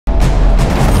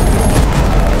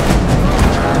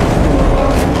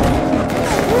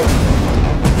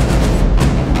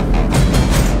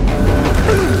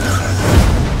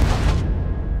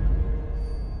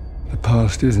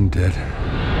past isn't dead.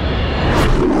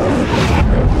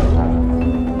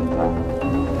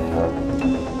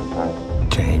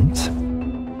 James,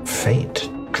 fate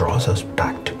draws us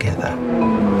back together.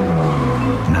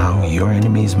 Now your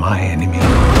enemy is my enemy.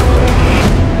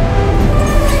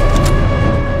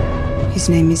 His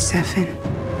name is Safin.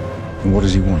 And what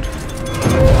does he want?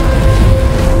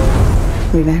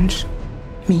 Revenge.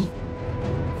 Me.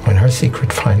 When her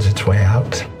secret finds its way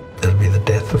out, it'll be the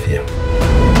death of you.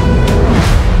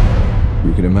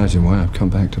 You can imagine why I've come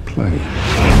back to play.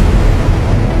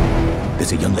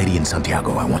 There's a young lady in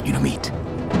Santiago I want you to meet.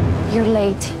 You're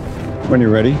late. When you're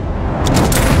ready.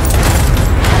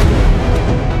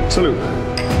 Salute.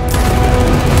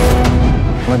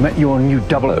 I met your new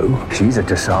 00. She's a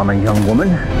disarming young woman.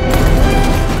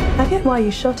 I get why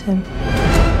you shot him.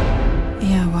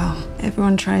 Yeah, well,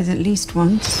 everyone tries at least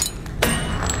once.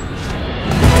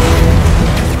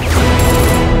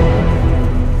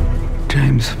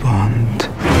 James Bond.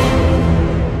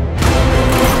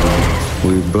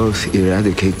 We both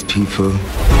eradicate people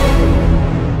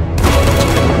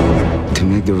to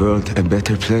make the world a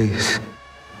better place.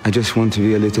 I just want to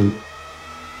be a little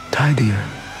tidier.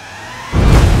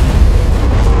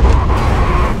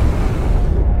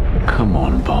 Come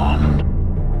on, Bond.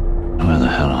 Where the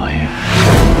hell are you?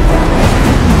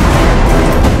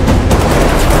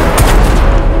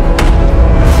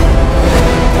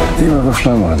 Have you ever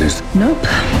flown one of these? Nope.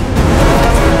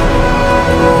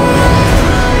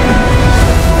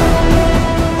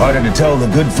 Harder to tell the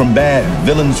good from bad,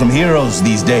 villains from heroes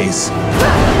these days.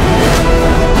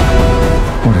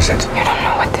 What is it? You don't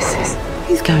know what this is.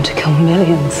 He's going to kill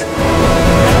millions.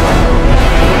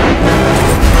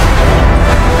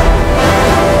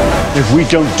 If we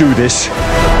don't do this,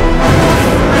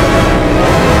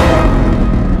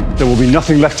 there will be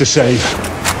nothing left to save.